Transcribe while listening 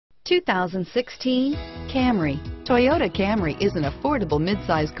2016 Camry. Toyota Camry is an affordable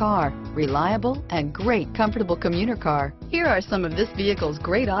midsize car, reliable and great comfortable commuter car. Here are some of this vehicle's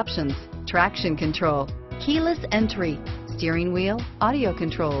great options: traction control, keyless entry, steering wheel audio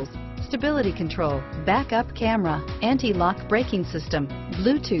controls, stability control, backup camera, anti-lock braking system,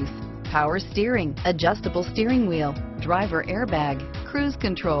 Bluetooth, power steering, adjustable steering wheel, driver airbag, cruise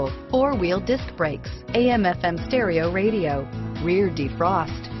control, four-wheel disc brakes, AM/FM stereo radio, rear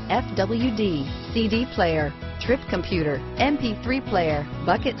defrost, FWD, CD player, trip computer, MP3 player,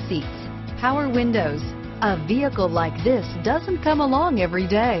 bucket seats, power windows. A vehicle like this doesn't come along every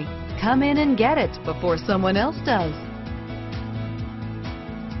day. Come in and get it before someone else does.